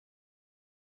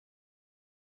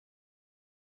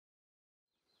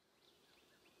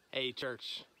Hey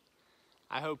church,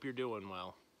 I hope you're doing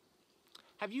well.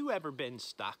 Have you ever been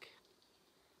stuck?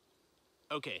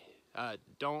 Okay,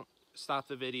 don't stop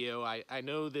the video. I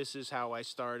know this is how I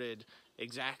started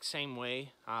exact same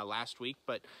way last week,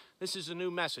 but this is a new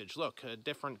message. Look, a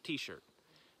different t-shirt.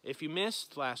 If you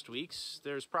missed last week's,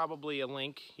 there's probably a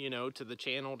link, to the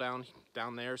channel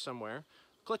down there somewhere.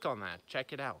 Click on that,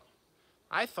 check it out.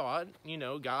 I thought,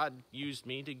 God used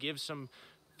me to give some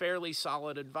fairly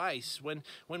solid advice.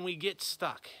 When we get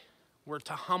stuck, we're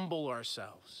to humble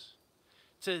ourselves,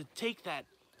 to take that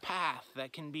path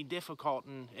that can be difficult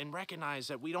and recognize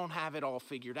that we don't have it all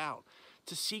figured out,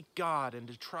 to seek God and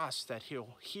to trust that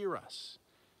He'll hear us,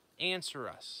 answer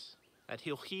us, that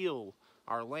He'll heal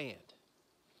our land.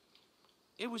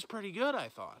 It was pretty good, I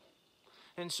thought.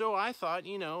 And so I thought,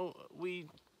 we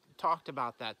talked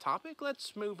about that topic.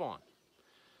 Let's move on.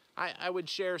 I would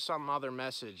share some other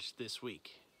message this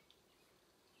week.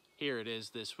 Here it is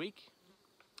this week.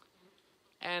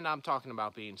 And I'm talking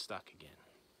about being stuck again.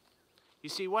 You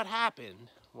see, what happened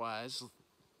was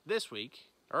this week,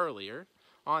 earlier,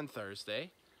 on Thursday,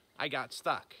 I got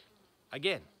stuck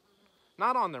again.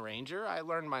 Not on the Ranger. I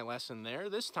learned my lesson there.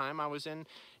 This time I was in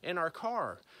our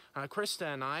car.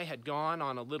 Krista and I had gone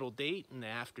on a little date in the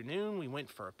afternoon. We went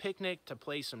for a picnic to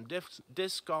play some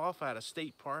disc golf at a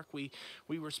state park. We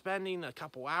were spending a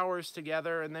couple hours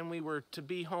together, and then we were to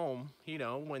be home,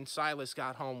 when Silas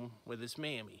got home with his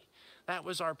mammy. That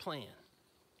was our plan.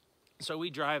 So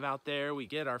we drive out there, we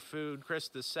get our food,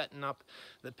 Krista's setting up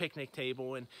the picnic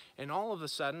table, and all of a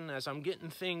sudden, as I'm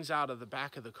getting things out of the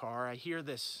back of the car, I hear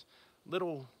this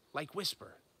little,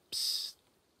 whisper, psst.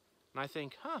 And I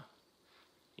think,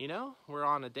 we're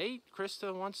on a date.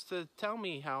 Krista wants to tell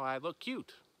me how I look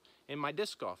cute in my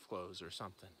disc golf clothes or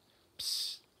something.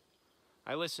 Psst.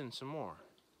 I listened some more.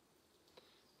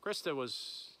 Krista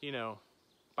was,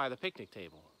 by the picnic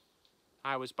table.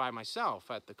 I was by myself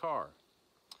at the car.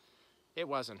 It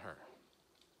wasn't her.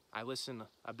 I listened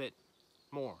a bit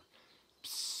more.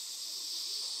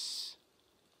 Psst.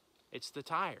 It's the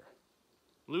tire.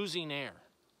 Losing air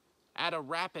at a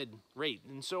rapid rate.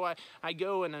 And so I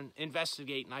go and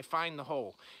investigate, and I find the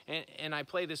hole. And I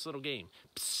play this little game.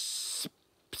 Psst,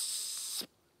 psst,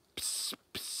 psst,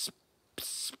 psst,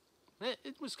 psst.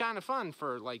 It was kind of fun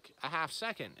for like a half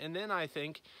second. And then I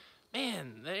think,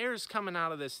 man, the air's coming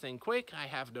out of this thing quick. I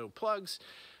have no plugs.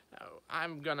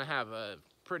 I'm going to have a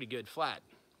pretty good flat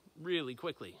really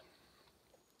quickly.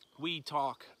 We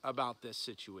talk about this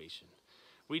situation.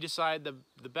 We decide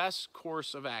the best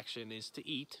course of action is to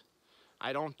eat.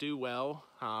 I don't do well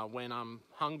when I'm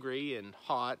hungry and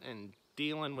hot and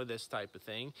dealing with this type of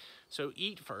thing. So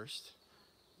eat first,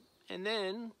 and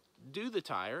then do the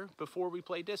tire before we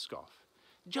play disc golf.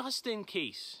 Just in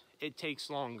case it takes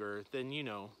longer than,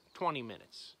 20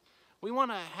 minutes. We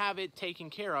want to have it taken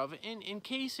care of in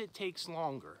case it takes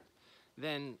longer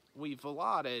than we've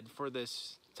allotted for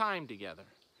this time together.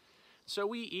 So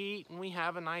we eat and we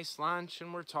have a nice lunch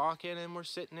and we're talking and we're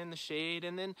sitting in the shade,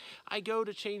 and then I go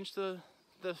to change the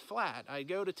flat. I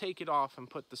go to take it off and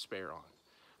put the spare on.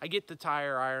 I get the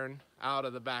tire iron out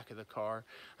of the back of the car.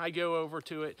 I go over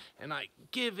to it and I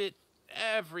give it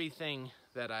everything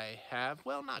that I have.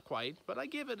 Well, not quite, but I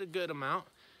give it a good amount.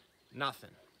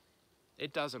 Nothing.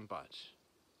 It doesn't budge.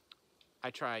 I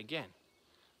try again.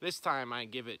 This time I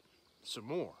give it some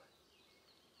more.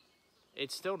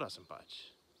 It still doesn't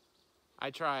budge. I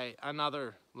try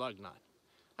another lug nut.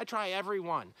 I try every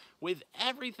one with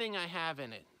everything I have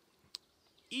in it.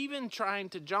 Even trying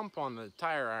to jump on the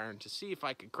tire iron to see if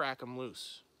I could crack them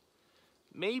loose.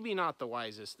 Maybe not the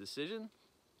wisest decision.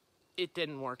 It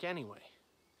didn't work anyway.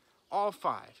 All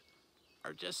 5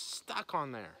 are just stuck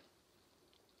on there.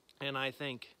 And I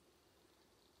think,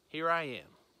 here I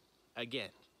am,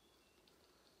 again.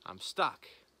 I'm stuck,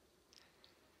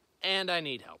 and I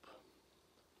need help.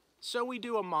 So we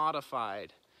do a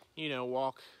modified,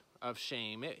 walk of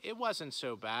shame. It wasn't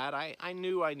so bad. I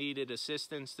knew I needed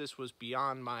assistance. This was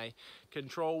beyond my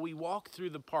control. We walk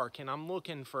through the park, and I'm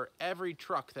looking for every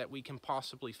truck that we can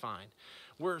possibly find.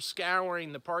 We're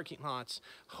scouring the parking lots,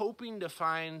 hoping to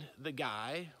find the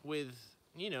guy with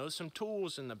some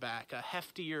tools in the back, a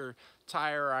heftier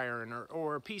tire iron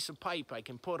or a piece of pipe I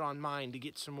can put on mine to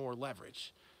get some more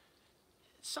leverage.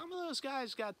 Some of those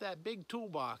guys got that big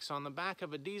toolbox on the back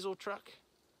of a diesel truck.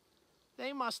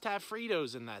 They must have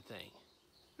Fritos in that thing.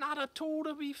 Not a tool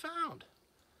to be found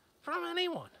from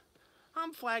anyone.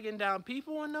 I'm flagging down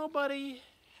people and nobody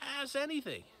has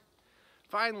anything.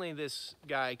 Finally, this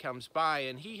guy comes by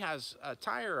and he has a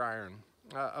tire iron,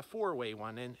 a 4-way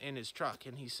one in his truck,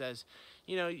 and he says,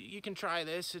 you can try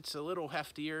this. It's a little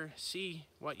heftier. See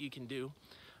what you can do.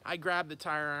 I grab the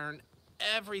tire iron,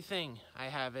 everything I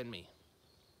have in me.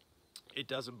 It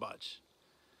doesn't budge.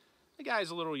 The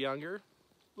guy's a little younger,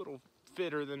 a little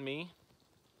fitter than me.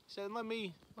 He said, let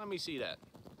me see that.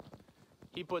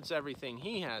 He puts everything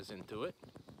he has into it.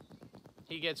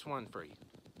 He gets one free.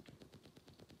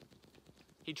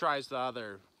 He tries the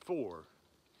other 4.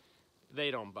 They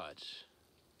don't budge.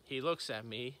 He looks at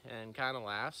me and kind of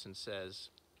laughs and says,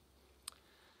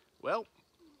 well,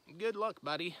 good luck,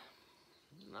 buddy.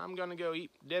 I'm gonna go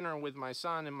eat dinner with my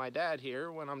son and my dad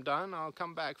here. When I'm done, I'll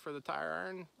come back for the tire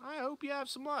iron. I hope you have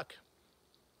some luck.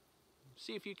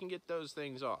 See if you can get those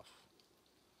things off.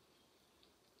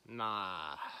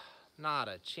 Nah, not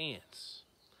a chance.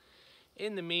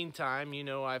 In the meantime, you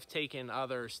know, I've taken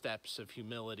other steps of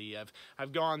humility.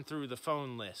 I've gone through the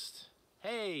phone list.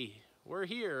 Hey, we're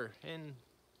here in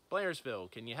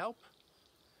Blairsville. Can you help?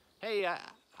 Hey,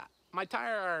 my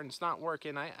tire iron's not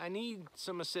working. I need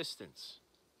some assistance.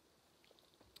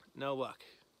 No luck.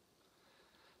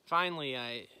 Finally,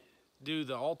 I do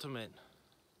the ultimate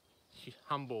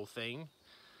humble thing.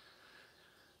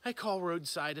 I call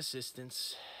roadside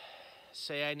assistance.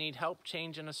 Say I need help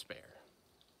changing a spare.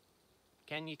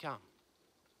 Can you come?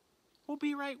 We'll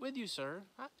be right with you, sir.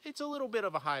 It's a little bit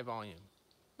of a high volume.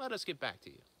 Let us get back to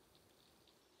you.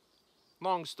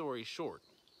 Long story short,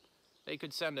 they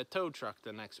could send a tow truck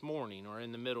the next morning or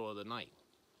in the middle of the night.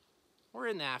 Or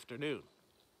in the afternoon.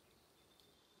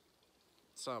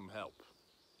 Some help.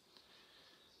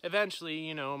 Eventually,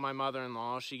 you know, my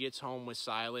mother-in-law, she gets home with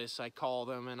Silas. I call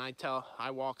them and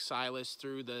I walk Silas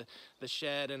through the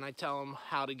shed and I tell him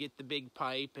how to get the big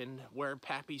pipe and where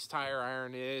Pappy's tire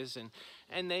iron is.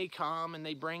 And they come and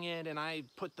they bring it and I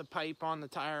put the pipe on the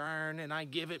tire iron and I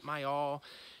give it my all.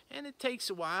 And it takes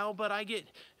a while, but I get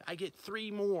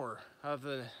 3 more of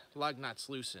the lug nuts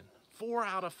loosened. 4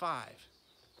 out of 5.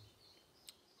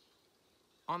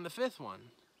 On the 5th one,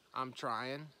 I'm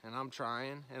trying, and I'm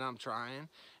trying, and I'm trying,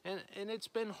 and it's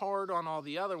been hard on all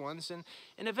the other ones, and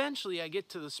eventually I get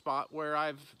to the spot where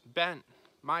I've bent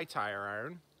my tire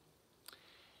iron,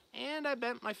 and I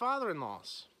bent my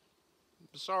father-in-law's.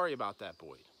 Sorry about that,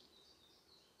 Boyd.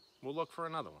 We'll look for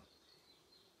another one.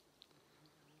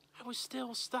 I was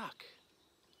still stuck.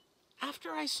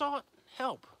 After I sought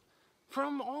help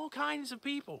from all kinds of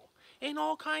people, in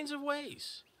all kinds of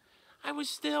ways, I was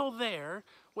still there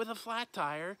with a flat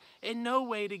tire and no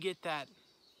way to get that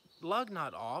lug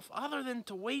nut off other than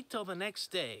to wait till the next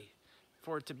day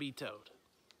for it to be towed.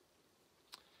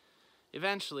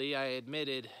 Eventually, I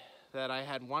admitted that I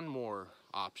had one more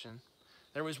option.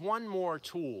 There was one more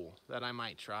tool that I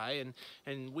might try,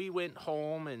 and we went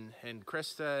home, and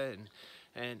Krista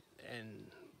and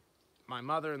my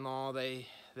mother-in-law,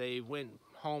 they went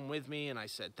home with me, and I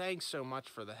said, thanks so much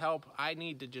for the help. I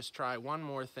need to just try one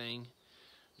more thing.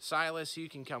 Silas, you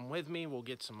can come with me. We'll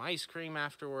get some ice cream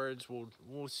afterwards.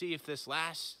 We'll see if this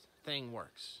last thing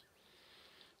works.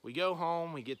 We go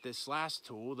home, we get this last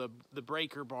tool, the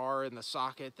breaker bar in the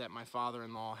socket that my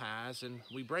father-in-law has, and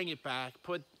we bring it back,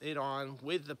 put it on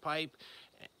with the pipe,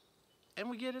 and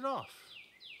we get it off.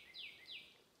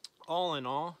 All in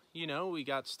all, you know, we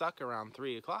got stuck around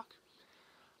 3 o'clock.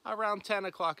 Around 10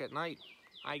 o'clock at night,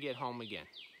 I get home again.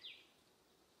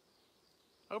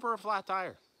 Over a flat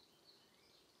tire.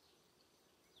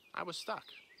 I was stuck.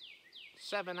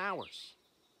 7 hours.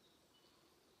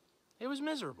 It was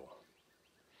miserable.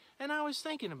 And I was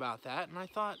thinking about that, and I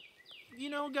thought, you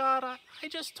know, God, I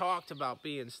just talked about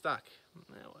being stuck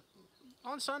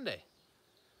on Sunday.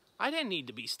 I didn't need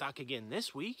to be stuck again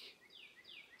this week.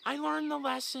 I learned the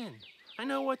lesson. I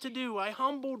know what to do. I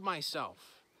humbled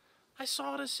myself. I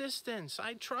sought assistance.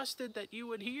 I trusted that you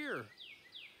would hear.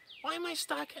 Why am I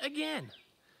stuck again?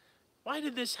 Why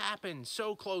did this happen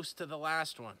so close to the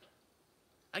last one?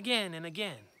 Again and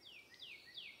again.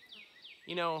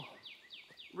 You know,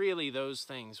 really those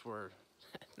things were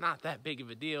not that big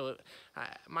of a deal.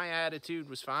 My attitude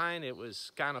was fine. It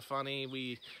was kind of funny.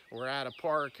 We were at a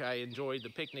park. I enjoyed the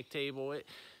picnic table.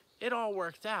 It all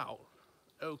worked out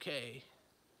okay.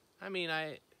 I mean,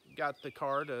 I got the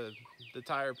car to the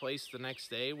tire place the next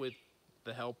day with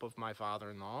the help of my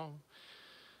father-in-law.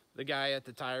 The guy at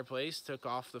the tire place took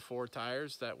off the 4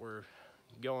 tires that were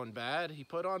going bad. He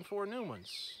put on 4 new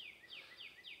ones.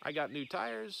 I got new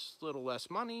tires, a little less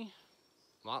money,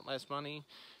 a lot less money,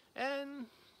 and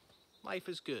life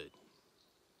is good.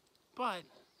 But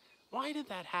why did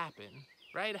that happen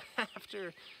right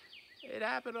after it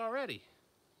happened already?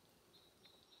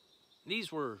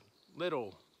 These were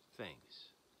little things.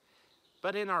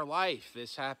 But in our life,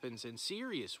 this happens in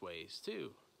serious ways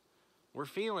too. we're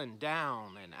feeling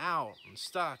down and out and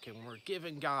stuck, and we're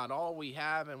giving God all we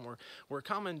have, and we're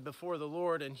coming before the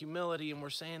Lord in humility, and we're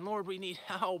saying, Lord, we need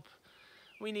help.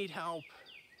 We need help.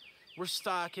 We're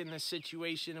stuck in this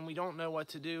situation, and we don't know what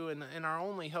to do, and our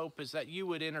only hope is that you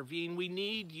would intervene. We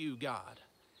need you, God.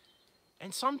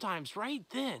 And sometimes right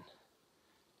then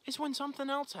is when something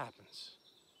else happens.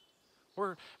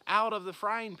 We're out of the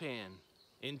frying pan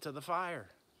into the fire.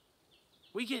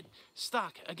 We get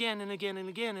stuck again and again and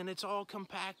again, and it's all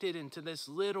compacted into this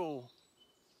little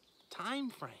time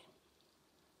frame.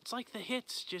 It's like the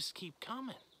hits just keep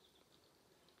coming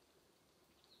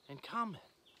and coming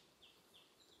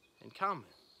and coming.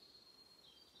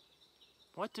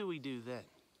 What do we do then?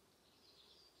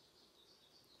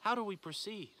 How do we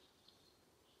proceed?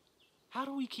 How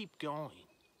do we keep going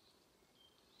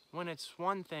when it's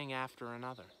one thing after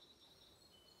another?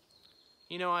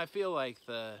 You know, I feel like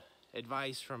the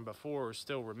advice from before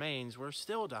still remains. We're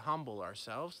still to humble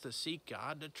ourselves, to seek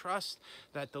God, to trust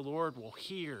that the Lord will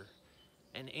hear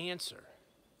and answer.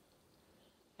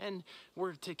 And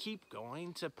we're to keep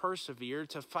going, to persevere,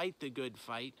 to fight the good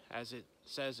fight, as it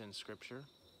says in Scripture.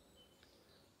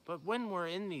 But when we're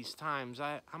in these times,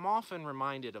 I'm often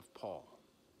reminded of Paul.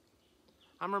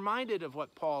 I'm reminded of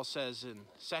what Paul says in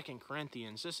 2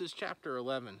 Corinthians. This is chapter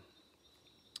 11,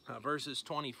 verses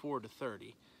 24 to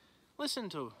 30. Listen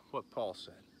to what Paul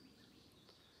said.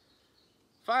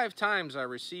 5 times I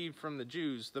received from the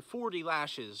Jews the 40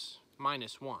 lashes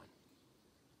minus 1.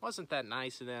 Wasn't that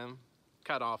nice of them?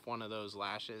 Cut off one of those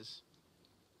lashes.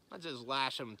 I just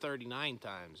lash them 39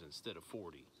 times instead of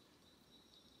 40.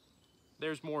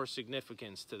 There's more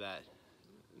significance to that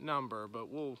number, but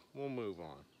we'll move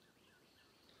on.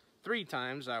 3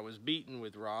 times I was beaten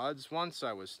with rods. Once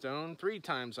I was stoned. 3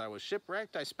 times I was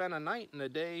shipwrecked. I spent a night and a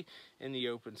day in the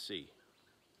open sea.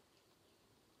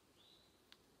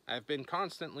 I have been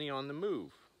constantly on the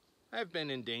move. I have been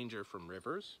in danger from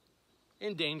rivers,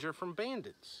 in danger from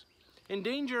bandits, in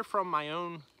danger from my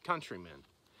own countrymen,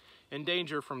 in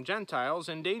danger from Gentiles,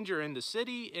 in danger in the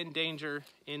city, in danger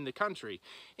in the country,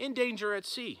 in danger at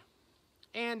sea,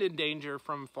 and in danger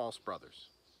from false brothers.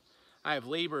 I have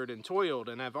labored and toiled,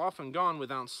 and have often gone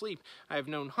without sleep. I have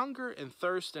known hunger and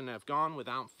thirst, and have gone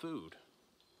without food.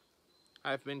 I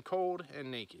have been cold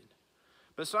and naked.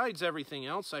 Besides everything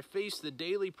else, I face the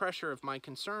daily pressure of my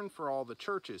concern for all the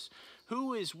churches.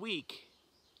 Who is weak,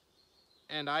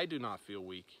 and I do not feel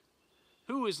weak?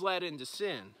 Who is led into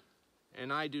sin,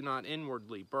 and I do not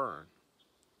inwardly burn?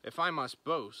 If I must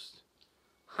boast,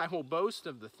 I will boast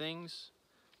of the things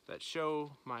that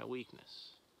show my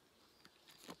weakness.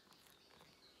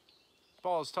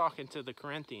 Paul's talking to the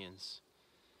Corinthians,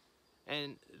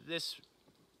 and this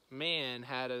man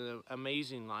had an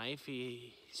amazing life.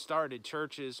 He started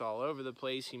churches all over the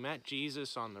place. He met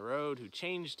Jesus on the road, who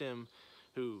changed him,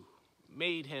 who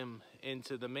made him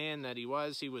into the man that he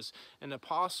was. He was an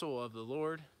apostle of the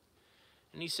Lord.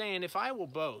 And he's saying, if I will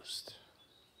boast,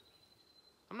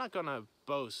 I'm not going to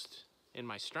boast in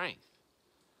my strength.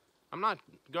 I'm not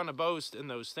going to boast in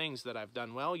those things that I've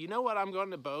done well. You know what I'm going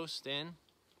to boast in?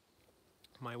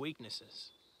 My weaknesses.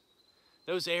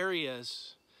 Those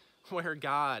areas where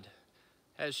God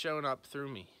has shown up through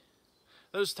me.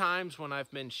 Those times when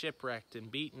I've been shipwrecked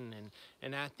and beaten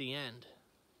and at the end.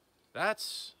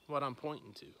 That's what I'm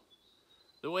pointing to.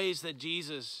 The ways that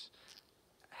Jesus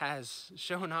has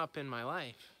shown up in my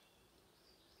life.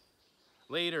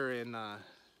 Later in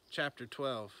chapter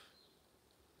 12,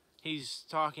 he's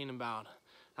talking about,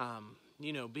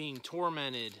 being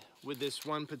tormented with this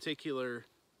one particular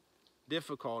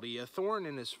difficulty, a thorn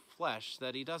in his flesh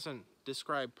that he doesn't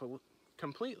describe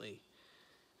completely.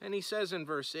 And he says in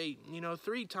verse 8,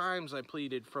 3 times I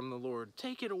pleaded from the Lord,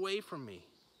 take it away from me.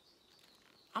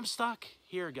 I'm stuck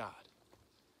here, God.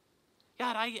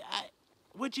 God,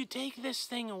 would you take this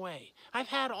thing away? I've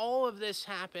had all of this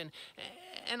happen,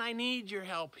 and I need your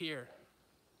help here.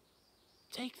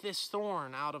 Take this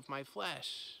thorn out of my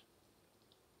flesh.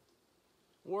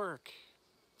 Work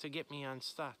to get me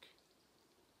unstuck.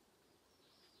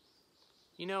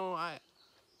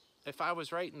 If I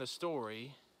was writing the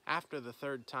story, after the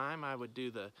 3rd time, I would do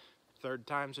the 3rd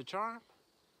time's a charm.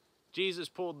 Jesus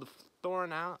pulled the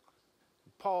thorn out.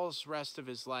 Paul's rest of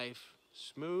his life,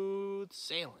 smooth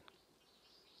sailing.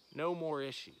 No more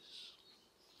issues.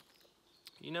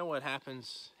 You know what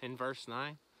happens in verse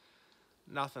 9?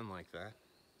 Nothing like that.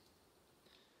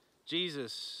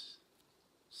 Jesus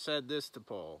said this to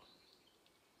Paul.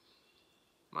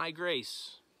 My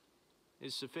grace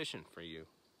is sufficient for you.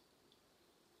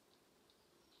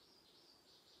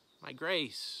 My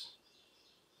grace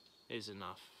is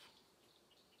enough.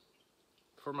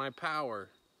 For my power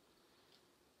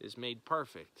is made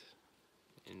perfect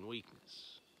in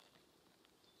weakness.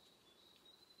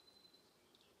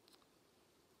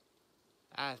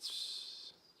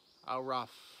 That's a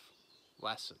rough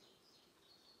lesson.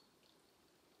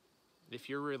 If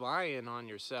you're relying on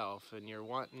yourself and you're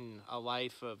wanting a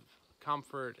life of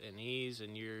comfort and ease,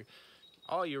 and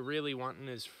all you're really wanting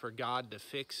is for God to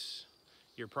fix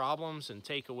your problems and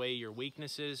take away your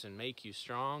weaknesses and make you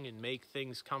strong and make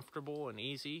things comfortable and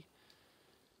easy,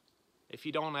 if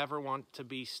you don't ever want to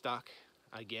be stuck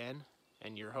again,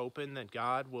 and you're hoping that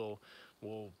God will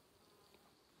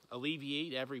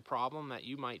alleviate every problem that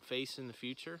you might face in the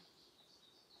future,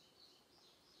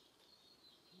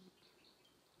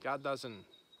 God doesn't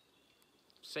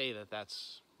say that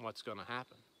that's what's going to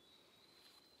happen.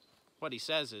 What he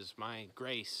says is, my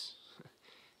grace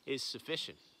is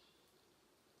sufficient.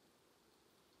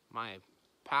 My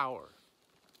power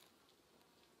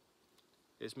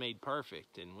is made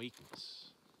perfect in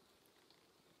weakness.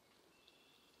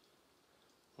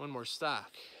 When we're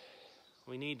stuck,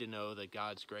 we need to know that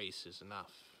God's grace is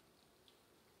enough.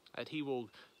 That he will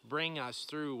bring us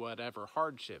through whatever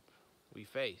hardship we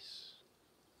face,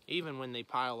 even when they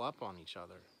pile up on each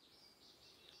other.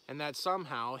 And that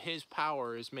somehow his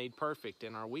power is made perfect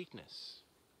in our weakness.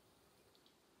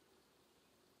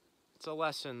 It's a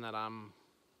lesson that I'm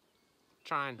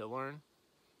trying to learn.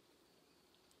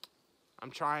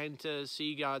 I'm trying to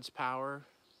see God's power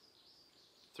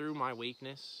through my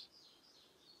weakness.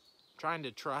 Trying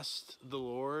to trust the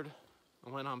Lord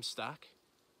when I'm stuck.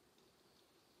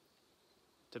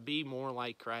 To be more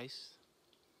like Christ.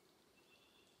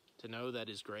 To know that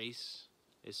his grace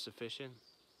is sufficient.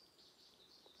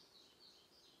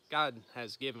 God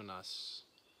has given us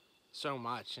so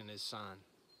much in his Son.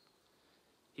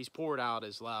 He's poured out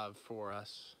his love for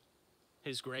us.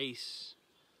 His grace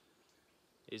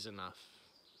is enough.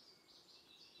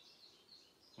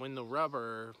 When the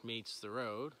rubber meets the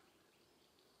road,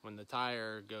 when the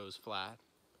tire goes flat,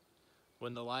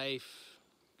 when the life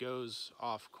goes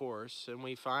off course and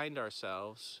we find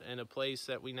ourselves in a place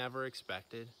that we never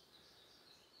expected,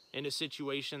 in a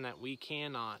situation that we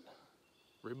cannot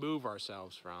remove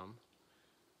ourselves from,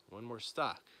 when we're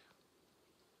stuck,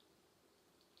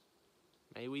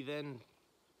 may we then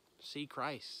see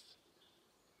Christ.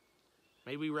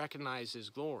 May we recognize his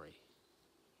glory.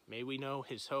 May we know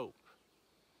his hope.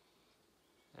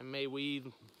 And may we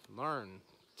learn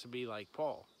to be like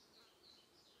Paul,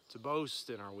 to boast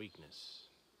in our weakness,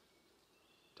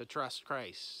 to trust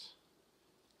Christ,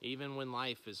 even when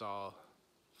life is all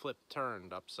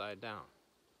turned upside down.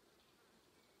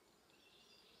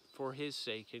 For his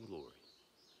sake and glory.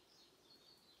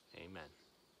 Amen.